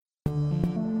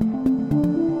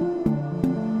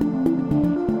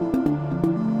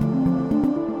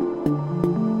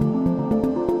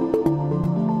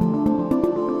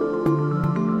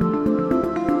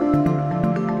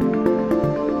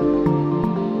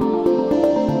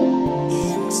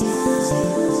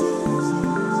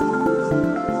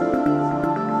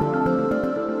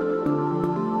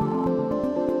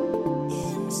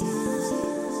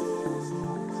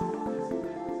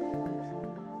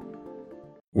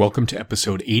Welcome to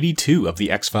episode 82 of the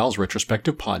X-Files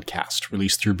Retrospective Podcast,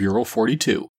 released through Bureau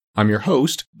 42. I'm your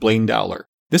host, Blaine Dowler.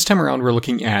 This time around, we're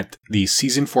looking at the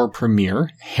Season 4 premiere,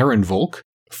 Herrenvolk,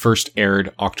 first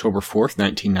aired October 4th,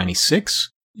 1996.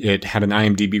 It had an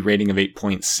IMDb rating of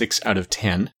 8.6 out of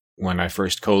 10. When I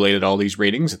first collated all these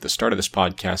ratings at the start of this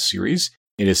podcast series,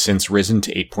 it has since risen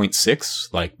to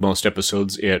 8.6. Like most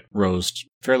episodes, it rose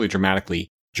fairly dramatically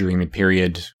during the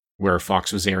period where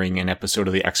Fox was airing an episode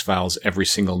of The X-Files every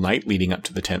single night leading up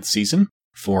to the 10th season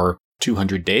for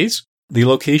 200 days. The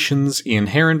locations in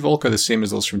Herrenvolk are the same as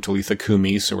those from Talitha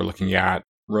Kumi, so we're looking at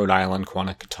Rhode Island,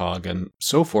 Quanakitog, and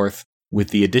so forth, with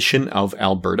the addition of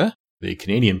Alberta, the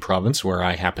Canadian province where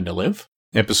I happen to live.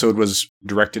 The episode was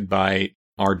directed by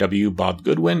R.W. Bob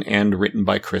Goodwin and written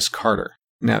by Chris Carter.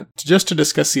 Now, just to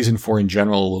discuss Season 4 in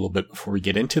general a little bit before we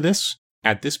get into this,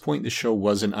 at this point the show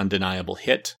was an undeniable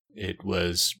hit. It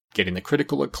was getting the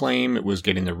critical acclaim, it was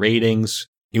getting the ratings.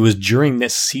 It was during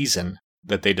this season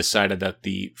that they decided that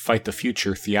the Fight the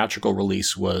Future theatrical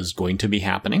release was going to be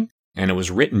happening, and it was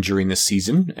written during this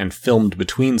season and filmed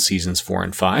between seasons 4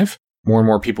 and 5. More and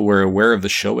more people were aware of the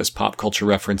show as pop culture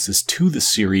references to the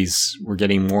series were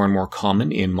getting more and more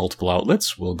common in multiple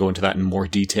outlets. We'll go into that in more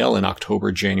detail in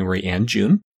October, January, and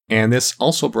June. And this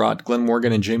also brought Glenn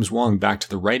Morgan and James Wong back to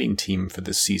the writing team for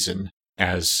this season,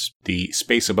 as the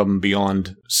Space Above and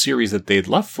Beyond series that they'd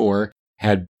left for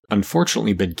had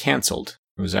unfortunately been cancelled.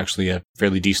 It was actually a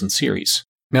fairly decent series.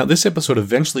 Now, this episode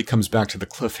eventually comes back to the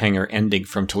cliffhanger ending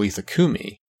from Talitha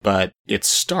Kumi, but it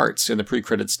starts in the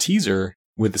pre-credits teaser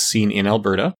with a scene in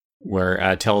Alberta, where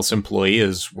a TELUS employee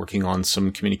is working on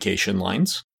some communication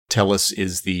lines. TELUS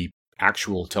is the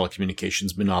actual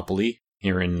telecommunications monopoly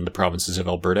here in the provinces of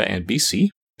Alberta and BC.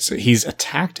 So he's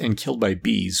attacked and killed by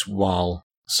bees while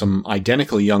some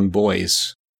identical young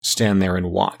boys stand there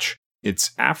and watch.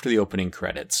 It's after the opening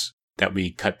credits that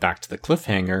we cut back to the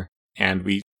cliffhanger, and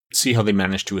we see how they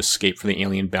manage to escape from the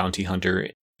alien bounty hunter,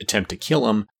 attempt to kill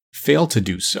him, fail to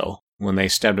do so. When they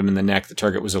stabbed him in the neck, the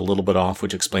target was a little bit off,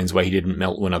 which explains why he didn't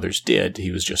melt when others did.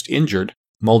 He was just injured.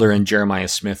 Mulder and Jeremiah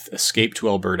Smith escape to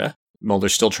Alberta.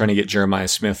 Mulder's still trying to get Jeremiah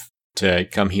Smith to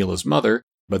come heal his mother,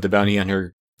 but the bounty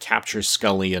hunter captures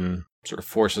Scully and sort of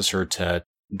forces her to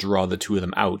draw the two of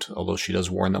them out, although she does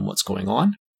warn them what's going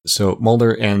on. So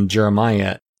Mulder and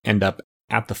Jeremiah end up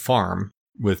at the farm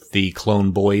with the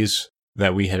clone boys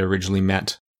that we had originally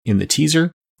met in the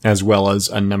teaser, as well as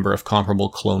a number of comparable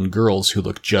clone girls who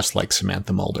look just like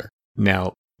Samantha Mulder.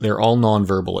 Now, they're all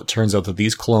nonverbal. It turns out that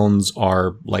these clones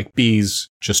are, like bees,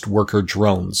 just worker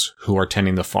drones who are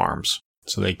tending the farms.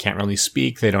 So they can't really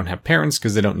speak, they don't have parents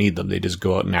because they don't need them, they just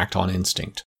go out and act on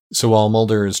instinct. So while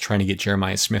Mulder is trying to get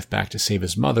Jeremiah Smith back to save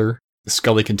his mother,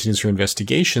 Scully continues her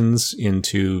investigations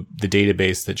into the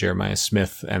database that Jeremiah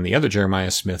Smith and the other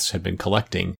Jeremiah Smiths had been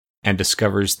collecting, and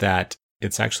discovers that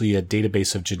it's actually a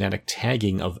database of genetic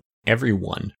tagging of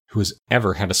everyone who has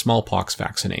ever had a smallpox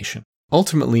vaccination.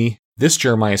 Ultimately, this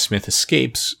Jeremiah Smith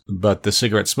escapes, but the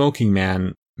cigarette-smoking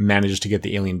man manages to get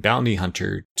the alien bounty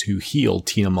hunter to heal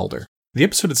Tina Mulder. The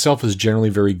episode itself is generally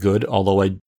very good, although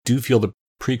I do feel the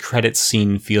pre-credits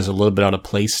scene feels a little bit out of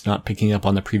place, not picking up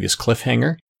on the previous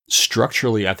cliffhanger.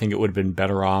 Structurally, I think it would have been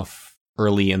better off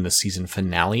early in the season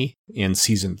finale in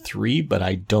season 3, but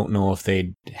I don't know if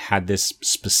they'd had this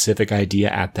specific idea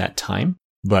at that time.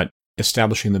 But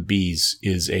establishing the bees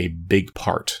is a big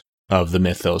part of the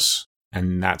mythos,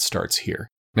 and that starts here.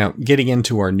 Now, getting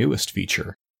into our newest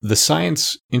feature, the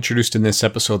science introduced in this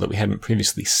episode that we hadn't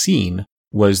previously seen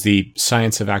was the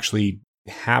science of actually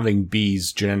having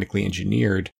bees genetically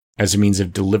engineered as a means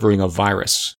of delivering a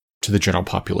virus to the general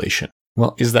population.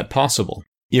 Well, is that possible?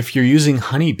 If you're using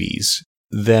honeybees,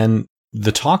 then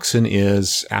the toxin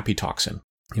is apitoxin.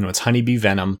 It's honeybee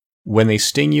venom. When they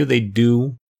sting you, they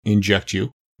do inject you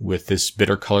with this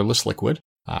bitter, colorless liquid.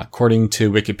 According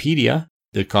to Wikipedia,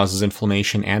 it causes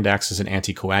inflammation and acts as an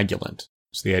anticoagulant.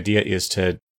 So the idea is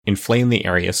to inflame the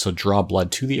area, so draw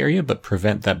blood to the area, but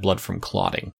prevent that blood from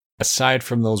clotting. Aside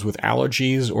from those with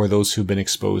allergies or those who've been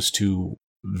exposed to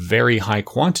very high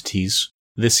quantities,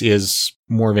 this is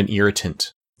more of an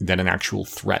irritant than an actual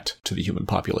threat to the human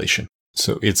population.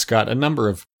 So it's got a number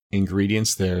of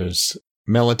ingredients. There's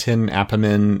melatonin,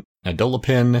 apamin,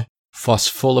 adolapin,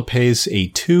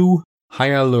 phospholipase A2,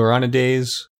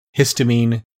 hyaluronidase,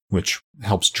 histamine, which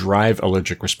helps drive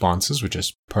allergic responses, which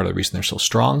is part of the reason they're so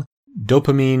strong,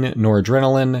 dopamine,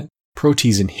 noradrenaline,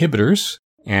 protease inhibitors,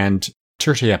 and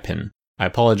tertiapin. I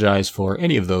apologize for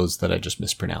any of those that I just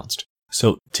mispronounced.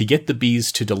 So to get the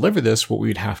bees to deliver this, what we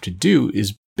would have to do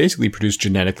is basically produce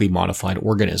genetically modified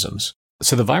organisms.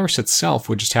 So the virus itself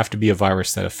would just have to be a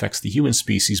virus that affects the human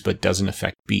species but doesn't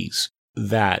affect bees.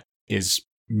 that is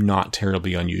not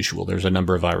terribly unusual. There's a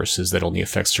number of viruses that only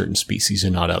affect certain species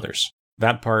and not others.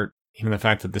 That part, even the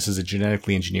fact that this is a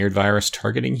genetically engineered virus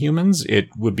targeting humans, it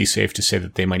would be safe to say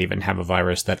that they might even have a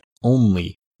virus that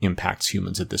only impacts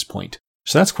humans at this point.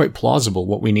 So that's quite plausible.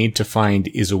 What we need to find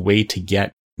is a way to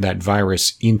get that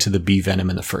virus into the bee venom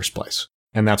in the first place.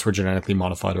 And that's where genetically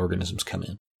modified organisms come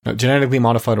in. Now, genetically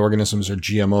modified organisms, or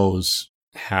GMOs,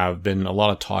 have been a lot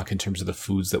of talk in terms of the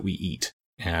foods that we eat.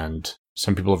 And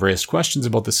some people have raised questions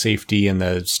about the safety and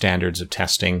the standards of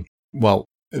testing. Well,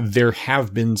 there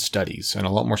have been studies, and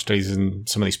a lot more studies than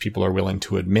some of these people are willing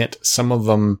to admit. Some of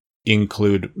them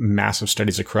include massive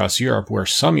studies across Europe where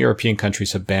some European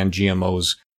countries have banned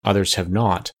GMOs, others have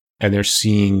not, and they're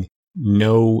seeing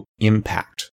no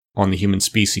impact on the human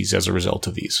species as a result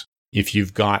of these. If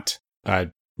you've got a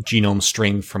genome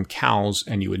strain from cows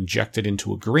and you inject it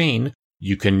into a grain,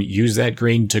 you can use that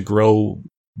grain to grow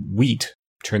wheat,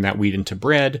 turn that wheat into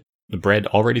bread. The bread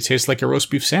already tastes like a roast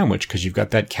beef sandwich because you've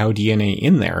got that cow DNA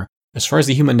in there. As far as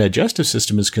the human digestive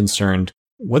system is concerned,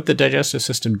 what the digestive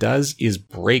system does is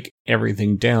break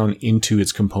everything down into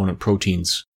its component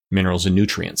proteins, minerals, and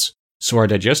nutrients. So our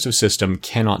digestive system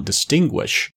cannot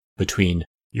distinguish between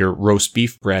your roast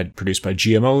beef bread produced by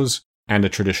GMOs and a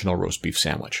traditional roast beef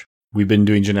sandwich. We've been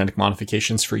doing genetic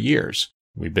modifications for years.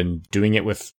 We've been doing it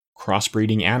with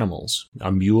crossbreeding animals.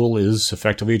 A mule is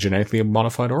effectively a genetically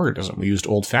modified organism. We used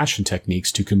old-fashioned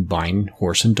techniques to combine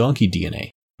horse and donkey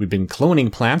DNA. We've been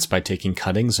cloning plants by taking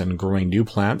cuttings and growing new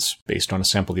plants based on a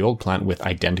sample of the old plant with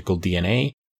identical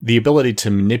DNA. The ability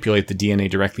to manipulate the DNA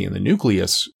directly in the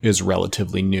nucleus is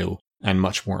relatively new and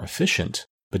much more efficient.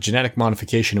 But genetic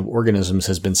modification of organisms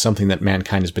has been something that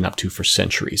mankind has been up to for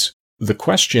centuries. The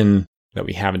question that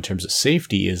we have in terms of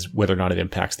safety is whether or not it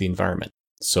impacts the environment.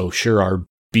 So sure, our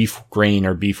beef grain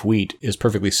or beef wheat is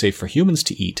perfectly safe for humans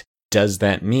to eat. Does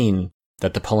that mean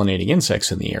that the pollinating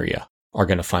insects in the area are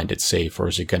going to find it safe, or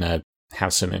is it going to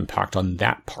have some impact on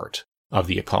that part of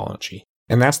the ecology?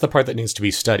 And that's the part that needs to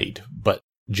be studied. But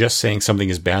just saying something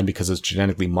is bad because it's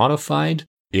genetically modified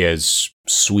is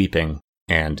sweeping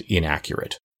and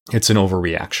inaccurate. It's an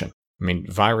overreaction. I mean,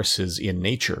 viruses in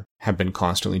nature have been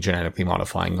constantly genetically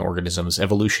modifying organisms.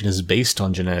 Evolution is based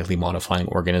on genetically modifying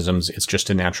organisms. It's just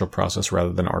a natural process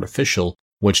rather than artificial,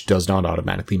 which does not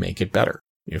automatically make it better.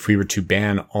 If we were to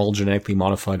ban all genetically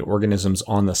modified organisms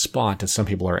on the spot, as some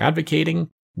people are advocating,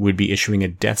 we'd be issuing a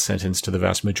death sentence to the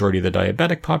vast majority of the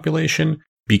diabetic population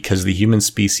because the human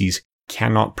species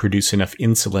cannot produce enough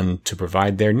insulin to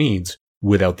provide their needs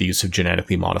without the use of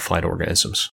genetically modified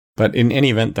organisms. But in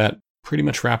any event, that pretty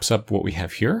much wraps up what we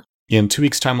have here. In 2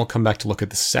 weeks' time, we'll come back to look at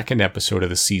the second episode of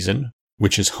the season,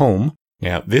 which is Home.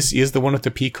 Now, this is the one with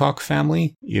the peacock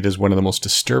family. It is one of the most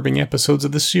disturbing episodes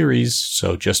of the series,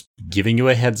 so just giving you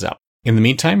a heads up. In the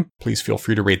meantime, please feel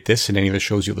free to rate this and any of the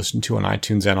shows you listen to on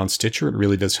iTunes and on Stitcher. It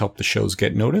really does help the shows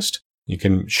get noticed. You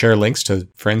can share links to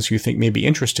friends who you think may be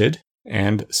interested,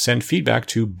 and send feedback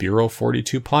to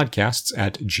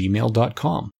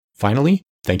Bureau42podcasts@gmail.com. Finally,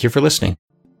 thank you for listening.